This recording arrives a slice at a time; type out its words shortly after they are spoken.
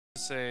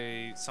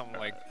say something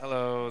like,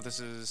 "Hello, this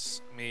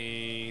is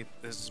me.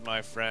 This is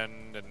my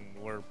friend, and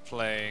we're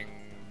playing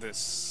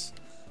this."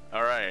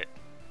 All right.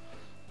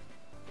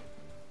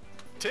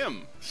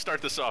 Tim,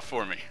 start this off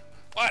for me.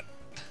 What?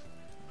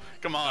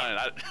 Come on,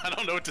 I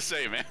don't know what to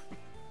say, man.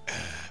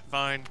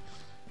 Fine.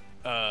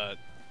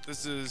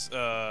 This is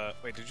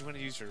Wait, did you want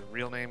to use your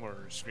real name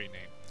or screen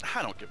name?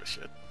 I don't give a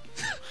shit.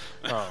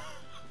 Oh.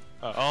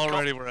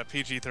 Already we're at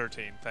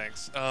PG-13.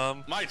 Thanks.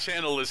 My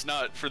channel is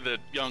not for the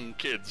young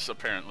kids,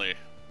 apparently.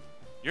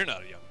 You're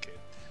not a young kid.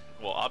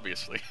 Well,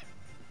 obviously.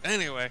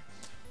 Anyway.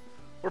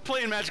 We're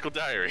playing Magical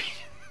Diary.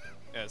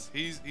 Yes,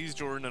 he's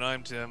Jordan and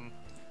I'm Tim.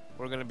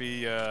 We're gonna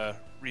be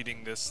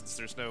reading this since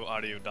there's no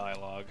audio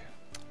dialogue.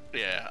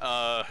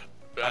 Yeah.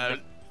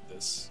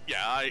 This.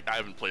 Yeah, I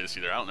haven't played this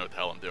either. I don't know what the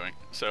hell I'm doing.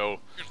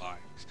 So You're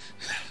lying.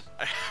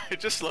 I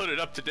just loaded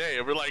up today,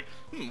 and we're like,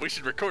 we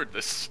should record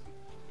this.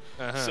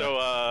 Uh-huh.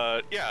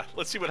 So yeah,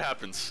 let's see what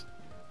happens.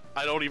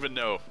 I don't even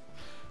know.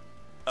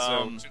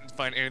 So didn't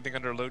find anything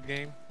under load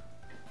game?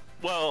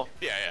 Well,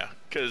 yeah,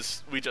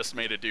 because we just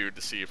made a dude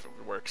to see if it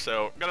would work.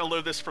 So I'm gonna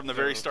load this from the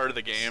very start of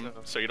the game,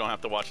 so you don't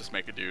have to watch us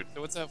make a dude.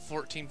 So what's that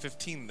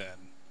 14:15 then?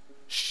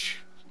 Shh.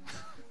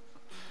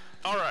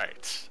 All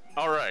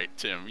right,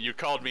 Tim, you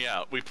called me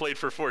out. We played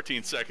for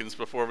 14 seconds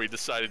before we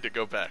decided to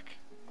go back.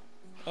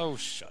 Oh,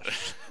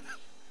 shush.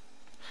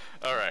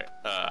 All right.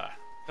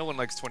 No one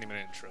likes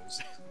 20-minute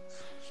intros.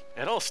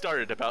 It all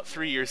started about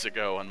 3 years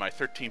ago on my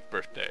 13th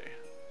birthday.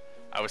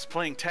 I was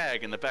playing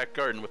tag in the back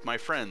garden with my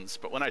friends,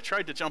 but when I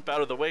tried to jump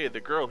out of the way of the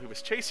girl who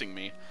was chasing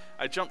me,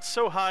 I jumped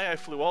so high I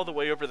flew all the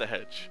way over the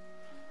hedge.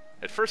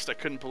 At first I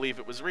couldn't believe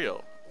it was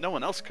real. No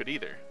one else could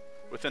either.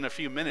 Within a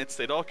few minutes,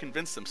 they'd all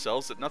convinced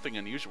themselves that nothing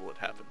unusual had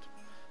happened.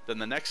 Then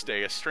the next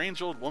day, a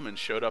strange old woman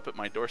showed up at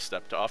my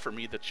doorstep to offer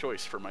me the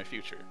choice for my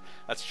future.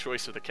 That's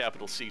choice with a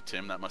capital C,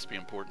 Tim. That must be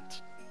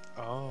important.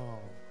 Oh.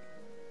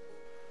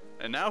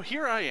 And now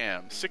here I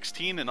am,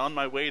 16 and on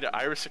my way to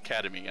Iris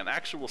Academy, an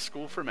actual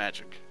school for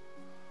magic.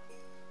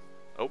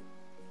 Oh,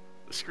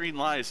 the screen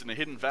lies in a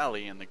hidden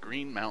valley in the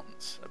Green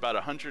Mountains, about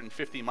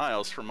 150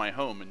 miles from my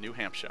home in New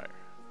Hampshire.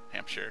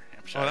 Hampshire.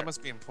 Oh, that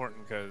must be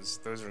important because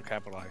those are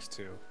capitalized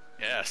too.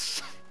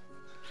 Yes.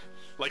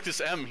 Like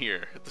this M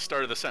here at the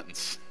start of the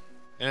sentence.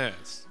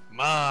 Yes.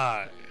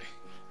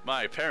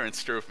 My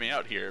parents drove me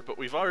out here, but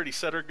we've already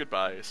said our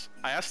goodbyes.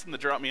 I asked them to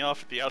drop me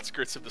off at the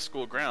outskirts of the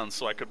school grounds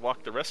so I could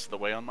walk the rest of the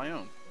way on my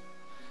own.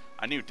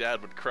 I knew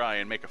Dad would cry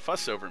and make a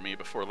fuss over me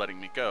before letting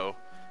me go,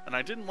 and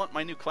I didn't want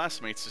my new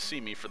classmates to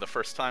see me for the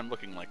first time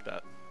looking like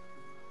that.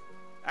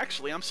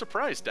 Actually, I'm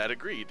surprised Dad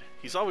agreed.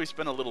 He's always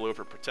been a little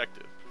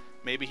overprotective.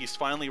 Maybe he's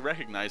finally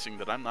recognizing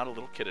that I'm not a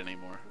little kid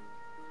anymore.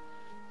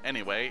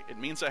 Anyway, it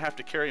means I have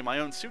to carry my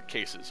own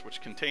suitcases,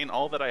 which contain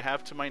all that I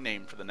have to my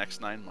name for the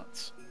next 9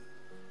 months.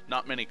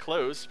 Not many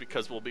clothes,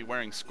 because we'll be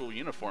wearing school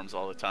uniforms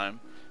all the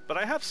time, but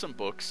I have some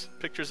books,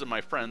 pictures of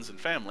my friends and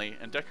family,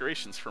 and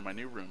decorations for my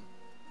new room.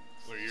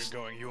 Where you're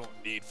going, you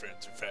won't need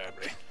friends or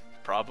family.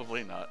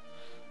 Probably not.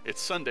 It's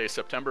Sunday,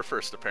 September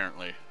 1st,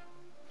 apparently.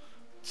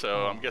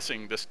 So I'm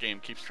guessing this game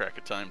keeps track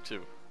of time,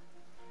 too.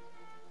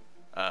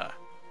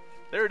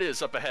 There it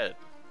is, up ahead.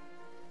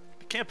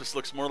 The campus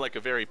looks more like a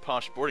very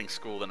posh boarding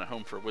school than a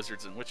home for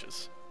wizards and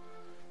witches.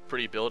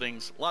 Pretty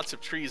buildings, lots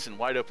of trees and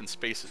wide open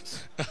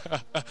spaces.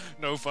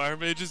 No fire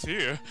mages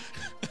here.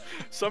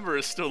 Summer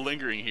is still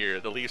lingering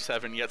here. The leaves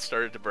haven't yet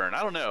started to burn.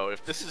 I don't know,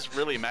 if this is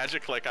really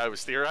magic like I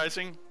was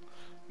theorizing,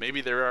 maybe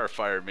there are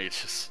fire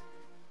mages.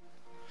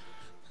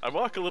 I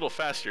walk a little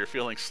faster,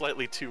 feeling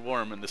slightly too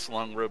warm in this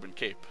long robe and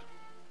cape.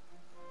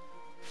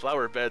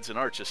 Flower beds and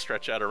arches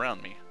stretch out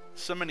around me.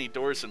 So many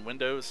doors and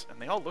windows,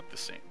 and they all look the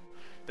same.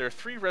 There are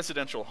 3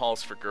 residential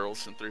halls for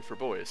girls and 3 for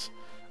boys.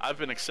 I've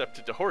been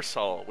accepted to Horse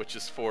Hall, which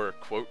is for,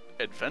 quote,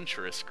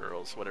 adventurous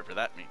girls, whatever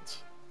that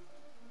means.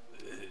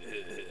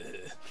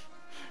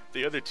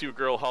 The other 2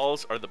 girl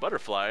halls are the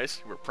butterflies,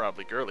 who are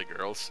probably girly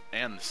girls,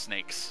 and the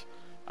snakes.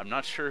 I'm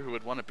not sure who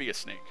would want to be a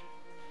snake.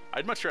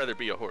 I'd much rather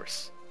be a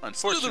horse.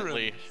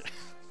 Unfortunately,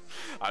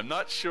 I'm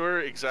not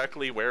sure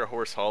exactly where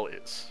Horse Hall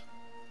is.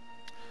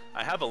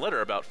 I have a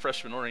letter about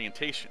freshman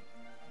orientation.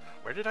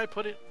 Where did I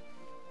put it?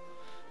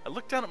 I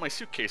looked down at my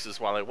suitcases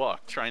while I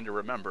walked, trying to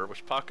remember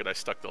which pocket I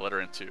stuck the letter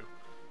into,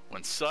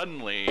 when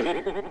suddenly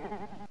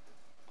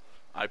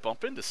I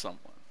bump into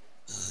someone.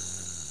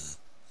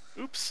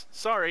 Oops,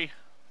 sorry.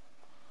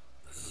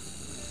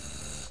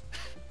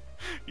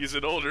 He's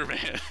an older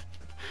man.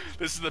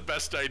 This is the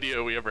best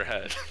idea we ever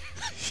had.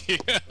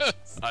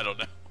 Yes. I don't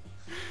know.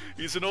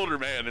 He's an older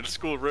man in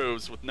school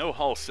robes with no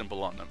hall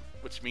symbol on them,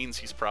 which means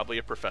he's probably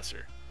a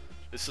professor.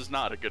 This is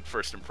not a good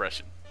first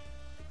impression.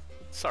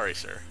 Sorry,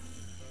 sir.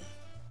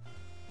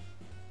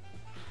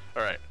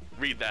 Alright,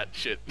 read that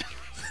shit.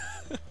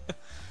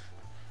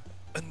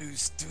 A new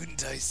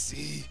student I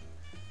see,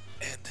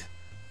 and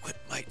what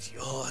might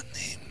your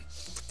name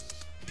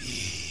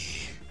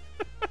be?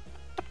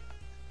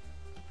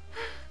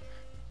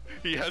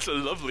 He has a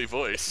lovely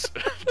voice,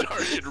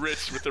 dark and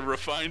rich with a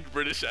refined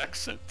British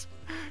accent,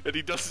 and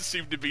he doesn't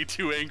seem to be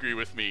too angry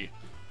with me.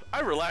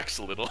 I relax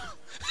a little.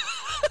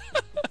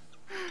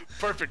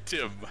 Perfect,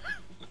 Tim.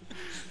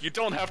 You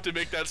don't have to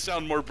make that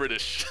sound more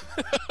British.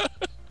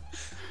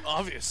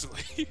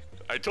 Obviously.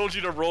 I told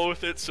you to roll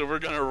with it, so we're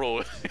gonna roll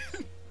with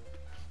it.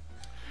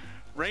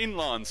 Rain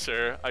Lawn,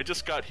 sir. I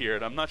just got here,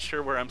 and I'm not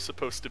sure where I'm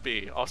supposed to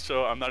be.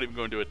 Also, I'm not even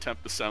going to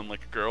attempt to sound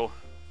like a girl.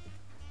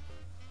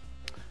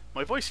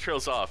 My voice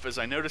trails off as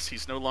I notice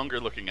he's no longer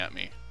looking at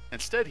me.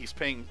 Instead, he's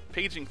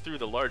paging through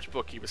the large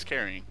book he was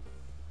carrying.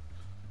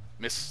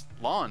 Miss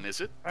Lawn, is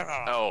it?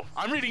 Oh,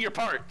 I'm reading your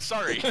part.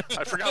 Sorry.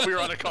 I forgot we were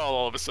on a call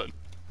all of a sudden.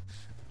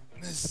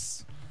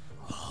 Miss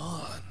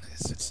Lawn,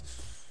 is it?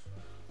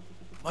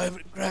 My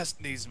grass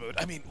needs mowed.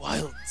 I mean,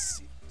 wild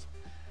seed.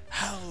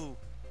 How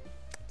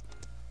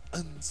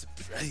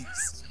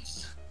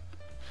unsurprising.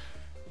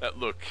 That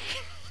look.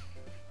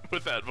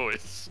 With that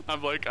voice.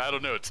 I'm like, I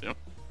don't know, Tim.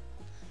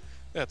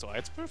 That's why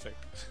it's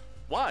perfect.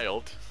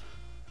 Wild?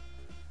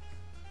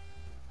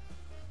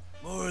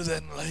 More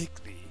than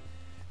likely,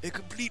 a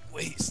complete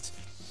waste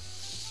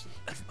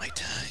of my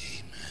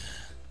time.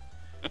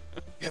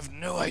 You have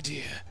no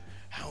idea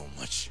how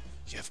much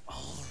you have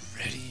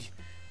already,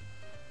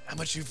 how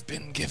much you've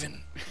been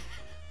given.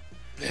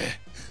 Bleh.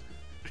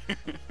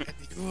 And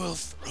you will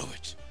throw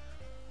it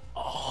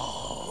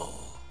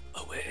all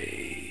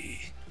away.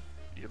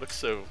 You look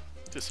so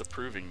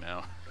disapproving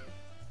now.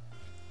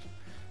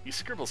 He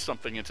scribbles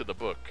something into the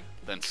book,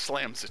 then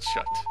slams it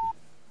shut.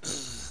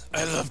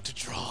 I love to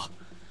draw.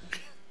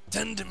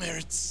 10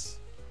 demerits.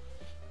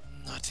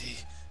 Not a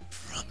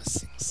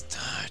promising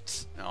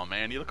start. Oh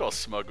man, you look all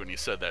smug when you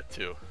said that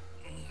too.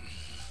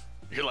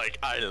 You're like,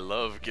 I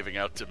love giving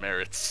out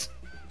demerits.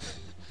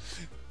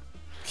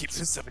 Keep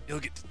this up and you'll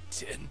get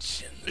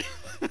detention.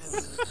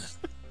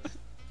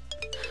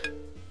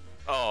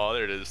 Oh,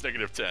 there it is,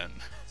 -10.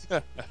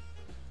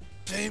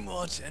 Pay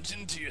more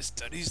attention to your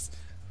studies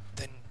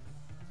than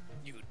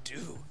you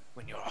do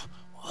when you're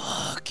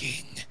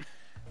walking,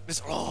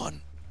 Miss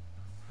Lawn,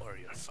 or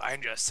you'll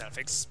find yourself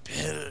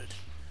expelled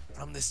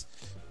from this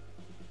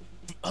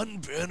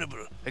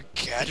unburnable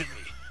academy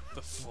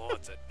before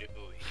the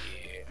new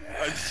year.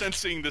 I'm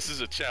sensing this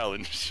is a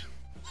challenge.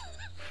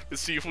 To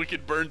see if we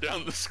can burn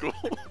down the school.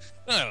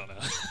 I don't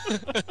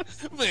know.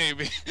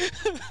 Maybe.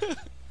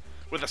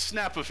 With a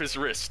snap of his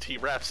wrist, he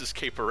wraps his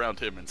cape around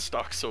him and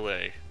stalks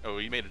away. Oh,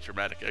 he made a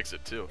dramatic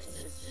exit too.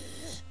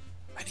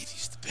 I need to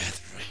use the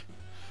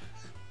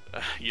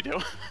bathroom. You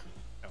do?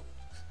 No.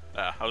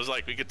 I was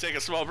like, we could take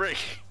a small break.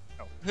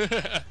 No.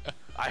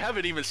 I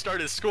haven't even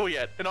started school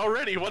yet, and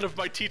already one of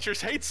my teachers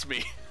hates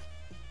me.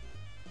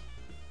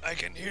 I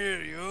can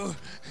hear you.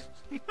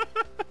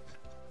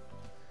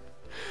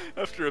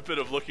 After a bit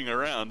of looking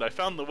around, I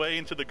found the way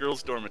into the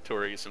girls'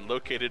 dormitories and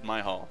located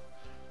my hall.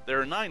 There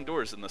are 9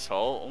 doors in this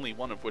hall, only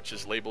one of which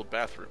is labeled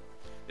bathroom.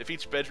 If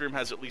each bedroom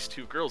has at least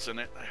 2 girls in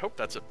it, I hope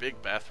that's a big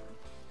bathroom.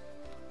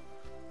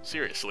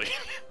 Seriously.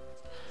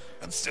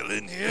 I'm still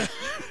in here.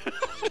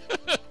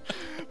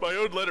 My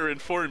own letter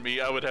informed me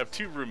I would have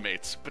 2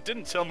 roommates, but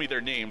didn't tell me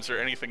their names or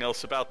anything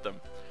else about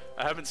them.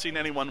 I haven't seen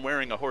anyone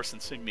wearing a horse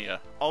insignia.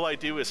 All I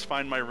do is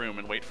find my room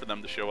and wait for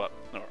them to show up.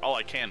 Or all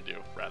I can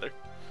do, rather.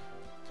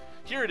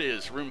 Here it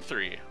is, room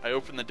 3. I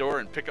open the door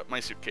and pick up my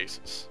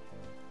suitcases.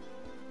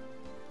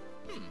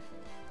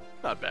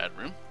 Not a bad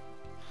room.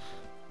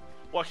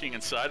 Walking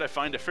inside, I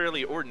find a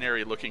fairly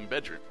ordinary-looking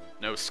bedroom.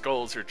 No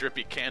skulls or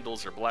drippy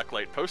candles or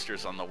blacklight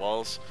posters on the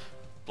walls.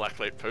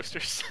 Blacklight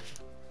posters?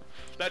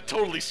 That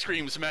totally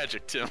screams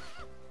magic, Tim.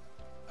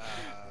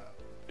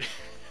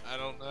 I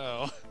don't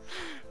know.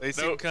 They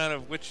seem kind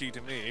of witchy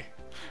to me.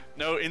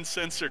 No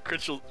incense or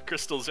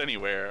crystals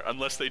anywhere,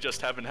 unless they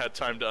just haven't had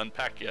time to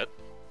unpack yet.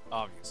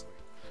 Obviously.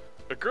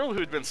 A girl who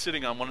had been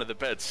sitting on one of the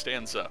beds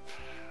stands up.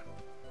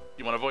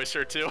 You want to voice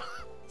her too?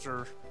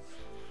 Sure.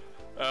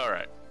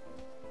 Alright.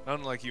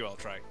 Unlike you, I'll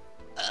try.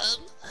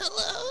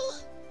 Hello?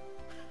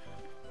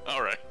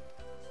 Alright.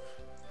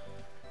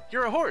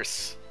 You're a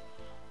horse.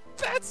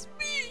 That's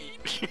me!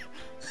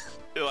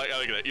 I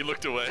like that. You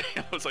looked away.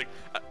 I was like,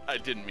 I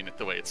didn't mean it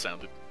the way it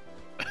sounded.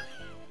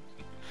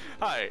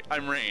 Hi,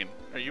 I'm Rain.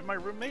 Are you my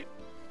roommate?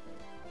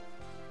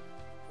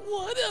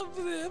 One of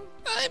them.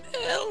 I'm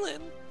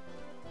Ellen.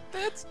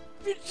 That's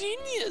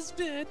Virginia's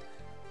bed.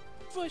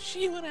 For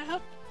she went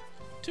out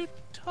to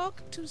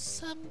talk to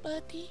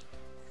somebody.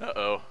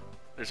 Uh-oh.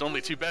 There's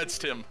only 2 beds,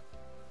 Tim.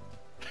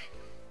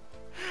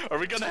 Are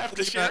we gonna have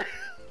to share?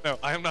 No,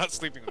 I am not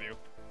sleeping with you.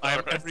 I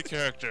am every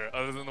character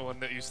other than the one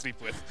that you sleep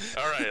with.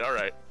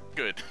 Alright.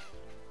 Good.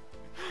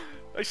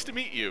 Nice to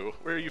meet you.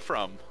 Where are you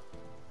from?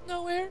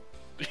 Nowhere.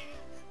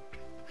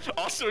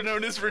 Also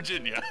known as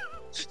Virginia.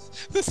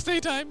 The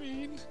state I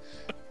mean.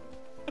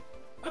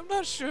 I'm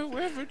not sure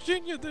where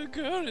Virginia the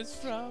girl is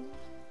from.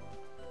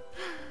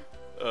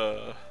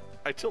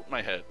 I tilt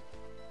my head.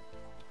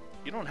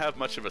 You don't have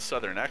much of a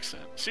southern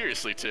accent.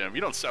 Seriously, Tim, you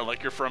don't sound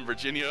like you're from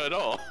Virginia at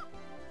all.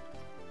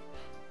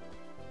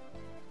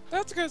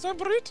 That's because I'm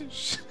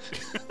British.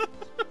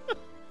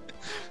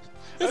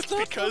 That's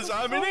because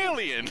I'm an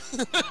alien.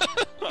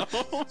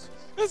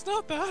 It's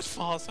not that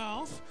far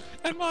south.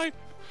 And my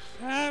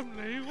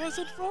family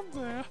wasn't from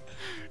there.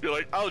 You're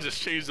like, I'll just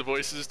change the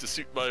voices to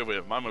suit my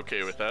whim. I'm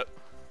okay with that.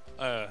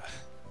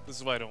 This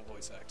is why I don't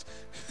voice act.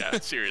 Yeah,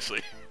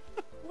 seriously.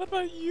 What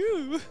about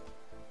you?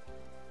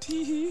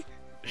 Teehee.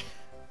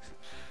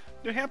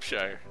 New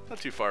Hampshire, not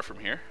too far from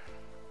here.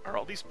 Are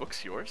all these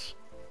books yours?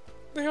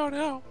 They are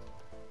now.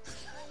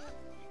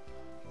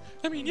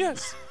 I mean,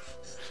 yes.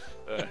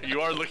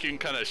 You are looking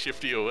kind of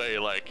shifty away,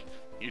 like,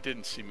 you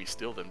didn't see me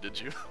steal them, did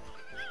you?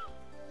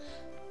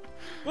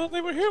 Well,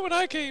 they were here when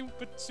I came,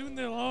 but soon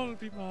they'll all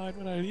be mine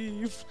when I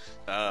leave.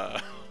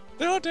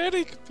 There aren't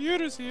any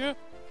computers here,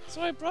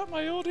 so I brought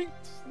my old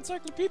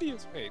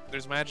encyclopedias. Wait,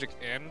 there's magic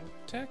and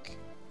tech?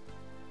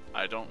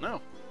 I don't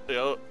know. You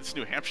know, it's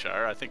New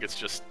Hampshire. I think it's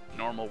just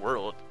normal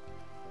world.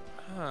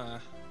 Huh.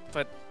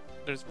 But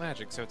there's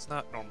magic, so it's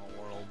not normal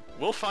world.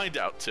 We'll find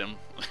out, Tim.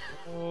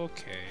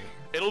 Okay.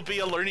 It'll be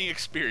a learning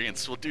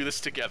experience. We'll do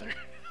this together.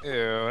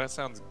 Ew, that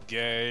sounds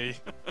gay.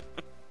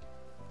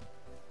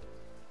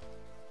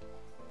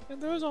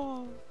 And those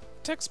are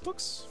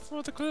textbooks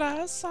for the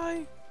class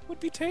I would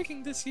be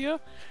taking this year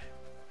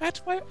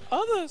at my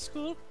other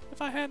school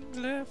if I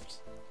hadn't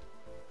left.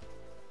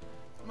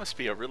 You must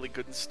be a really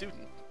good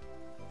student.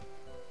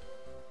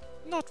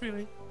 Not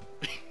really.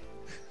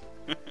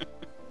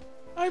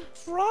 I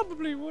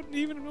probably wouldn't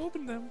even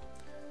open them,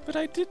 but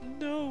I didn't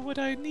know what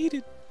I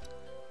needed.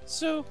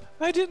 So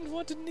I didn't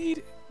want to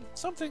need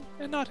something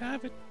and not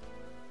have it.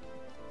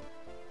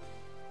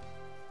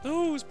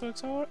 Those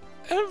books are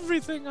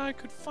everything I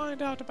could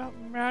find out about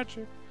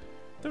magic.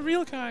 The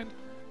real kind,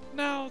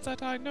 now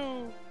that I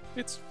know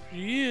it's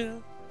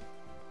real.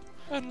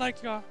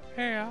 Unlike your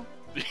hair.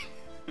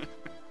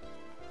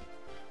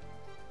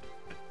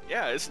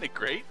 Yeah, isn't it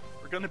great?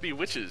 We're gonna be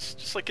witches,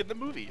 just like in the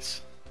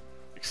movies.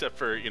 Except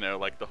for, you know,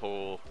 like the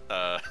whole,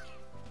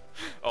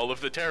 all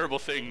of the terrible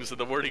things and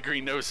the warty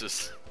green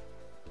noses.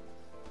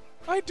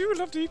 I do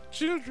love to eat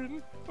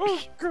children.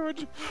 Oh,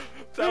 good.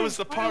 That was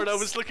the part I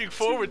was looking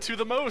forward to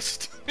the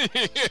most.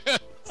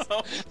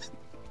 Oh.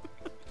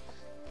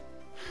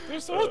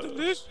 They're so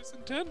delicious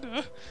and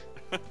tender.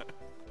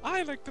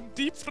 I like them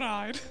deep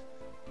fried.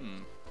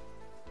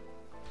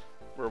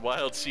 We're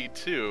Wild Seed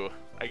 2.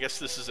 I guess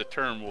this is a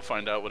term. We'll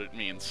find out what it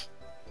means.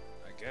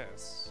 I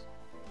guess.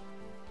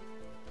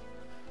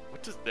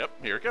 What does...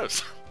 Yep, here it goes.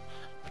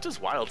 What does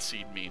Wild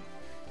Seed mean?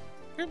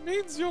 It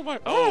means you're my...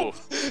 Oh!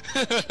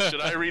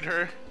 Should I read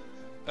her?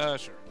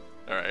 Sure.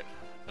 Alright.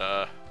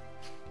 I'm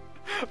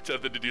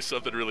tempted to do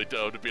something really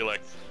dumb to be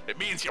like, it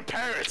means your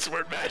parents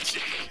weren't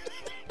magic.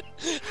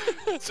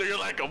 So you're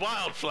like a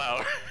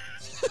wildflower.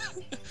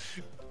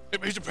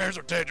 It means your parents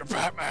are dead, you're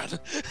Batman.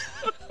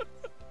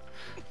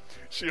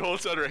 She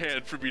holds out her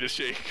hand for me to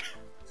shake.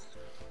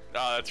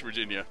 Ah, that's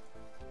Virginia.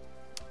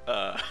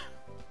 My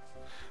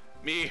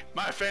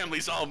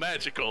family's all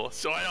magical,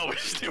 so I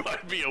always knew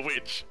I'd be a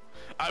witch.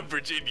 I'm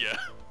Virginia.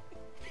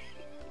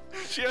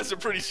 She has a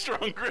pretty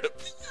strong grip.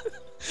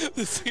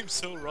 This seems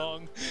so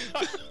wrong.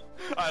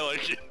 I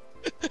like it.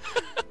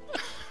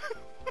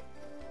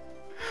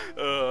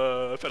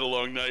 I've had a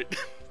long night.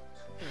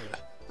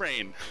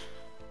 Rain.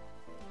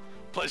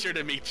 Pleasure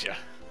to meet you.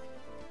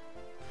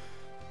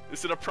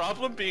 Is it a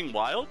problem being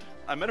wild?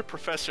 I met a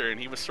professor and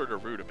he was sort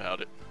of rude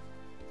about it.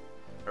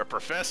 A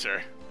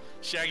professor?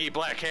 Shaggy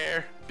black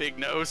hair, big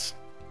nose.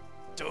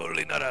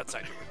 Totally not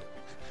outside your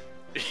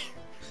window.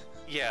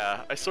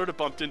 Yeah, I sort of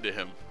bumped into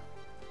him.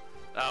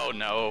 Oh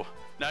no,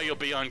 now you'll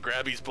be on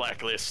Grabby's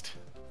blacklist.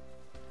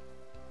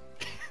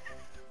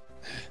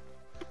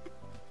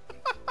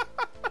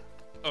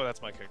 Oh,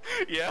 that's my character.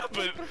 Yeah,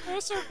 but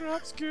Professor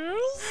grabs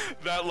girls?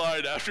 that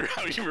line after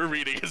how you were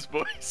reading his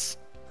voice.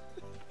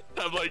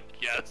 I'm like,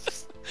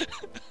 yes.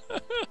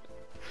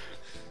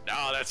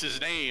 No, that's his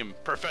name,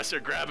 Professor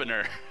Grabbing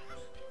Her.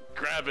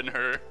 Grabbing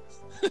her.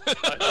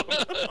 I don't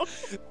know.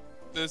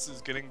 This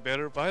is getting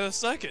better by the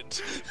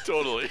second.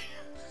 Totally.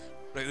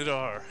 Rated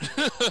R.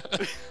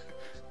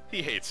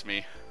 He hates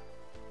me.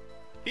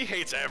 He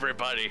hates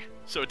everybody,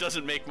 so it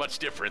doesn't make much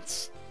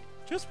difference.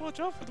 Just watch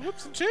out for the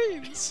whips and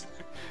chains.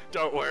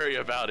 Don't worry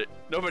about it.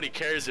 Nobody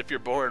cares if you're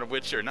born a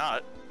witch or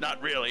not.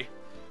 Not really.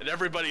 And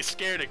everybody's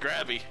scared of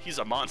Grabby. He's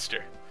a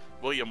monster.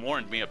 William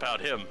warned me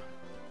about him.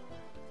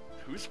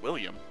 Who's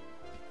William?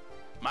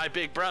 My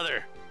big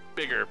brother.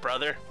 Bigger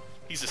brother.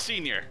 He's a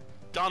senior.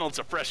 Donald's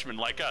a freshman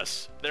like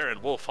us. They're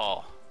in Wolf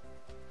Hall.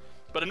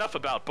 But enough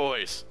about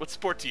boys. What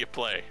sport do you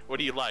play? What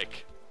do you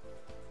like?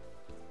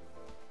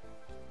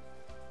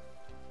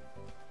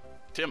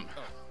 Tim.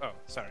 Oh,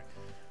 sorry.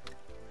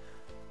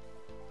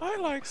 I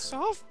like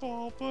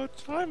softball,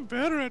 but I'm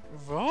better at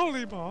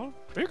volleyball.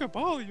 Bigger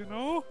ball, you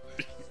know.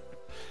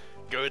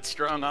 Good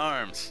strong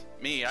arms.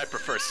 Me, I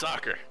prefer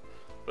soccer.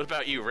 What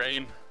about you,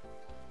 Rain?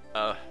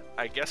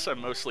 I guess I'm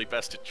mostly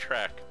best at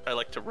track. I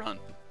like to run.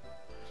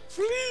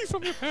 Flee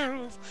from your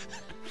perils.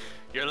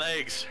 Your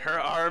legs, her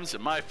arms,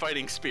 and my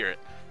fighting spirit.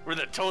 We're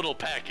the total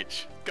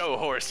package. Go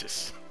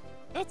horses.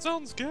 That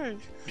sounds gay.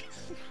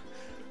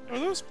 Are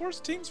those sports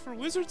teams for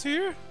wizards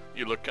here?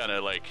 You look kind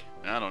of like,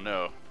 I don't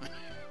know.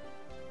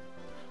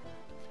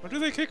 Or do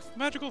they kick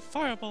magical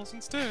fireballs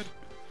instead?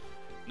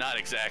 Not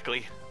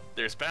exactly.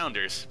 There's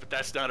bounders, but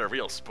that's not a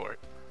real sport.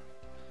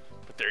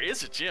 But there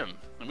is a gym,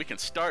 and we can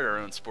start our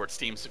own sports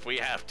teams if we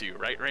have to,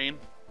 right, Rain?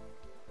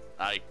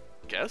 I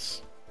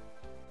guess?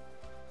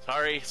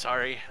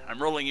 Sorry,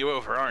 I'm rolling you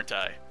over, aren't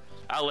I?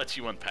 I'll let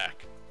you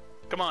unpack.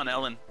 Come on,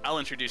 Ellen, I'll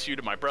introduce you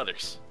to my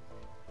brothers.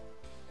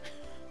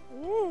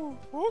 Ooh,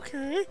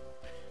 okay.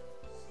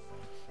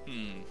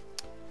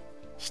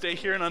 Stay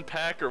here and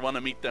unpack, or want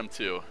to meet them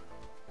too?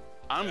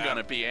 I'm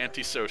gonna be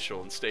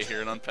antisocial and stay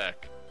here and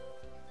unpack.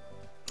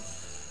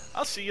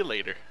 I'll see you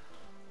later.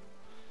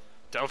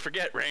 Don't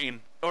forget,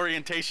 Rain,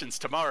 orientation's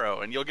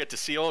tomorrow, and you'll get to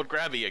see old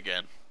Grabby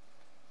again.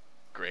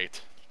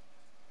 Great.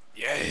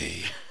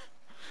 Yay.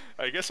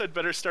 I guess I'd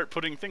better start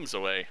putting things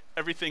away.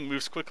 Everything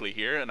moves quickly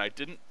here, and I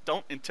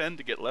don't intend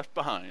to get left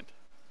behind.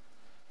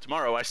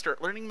 Tomorrow I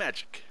start learning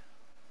magic.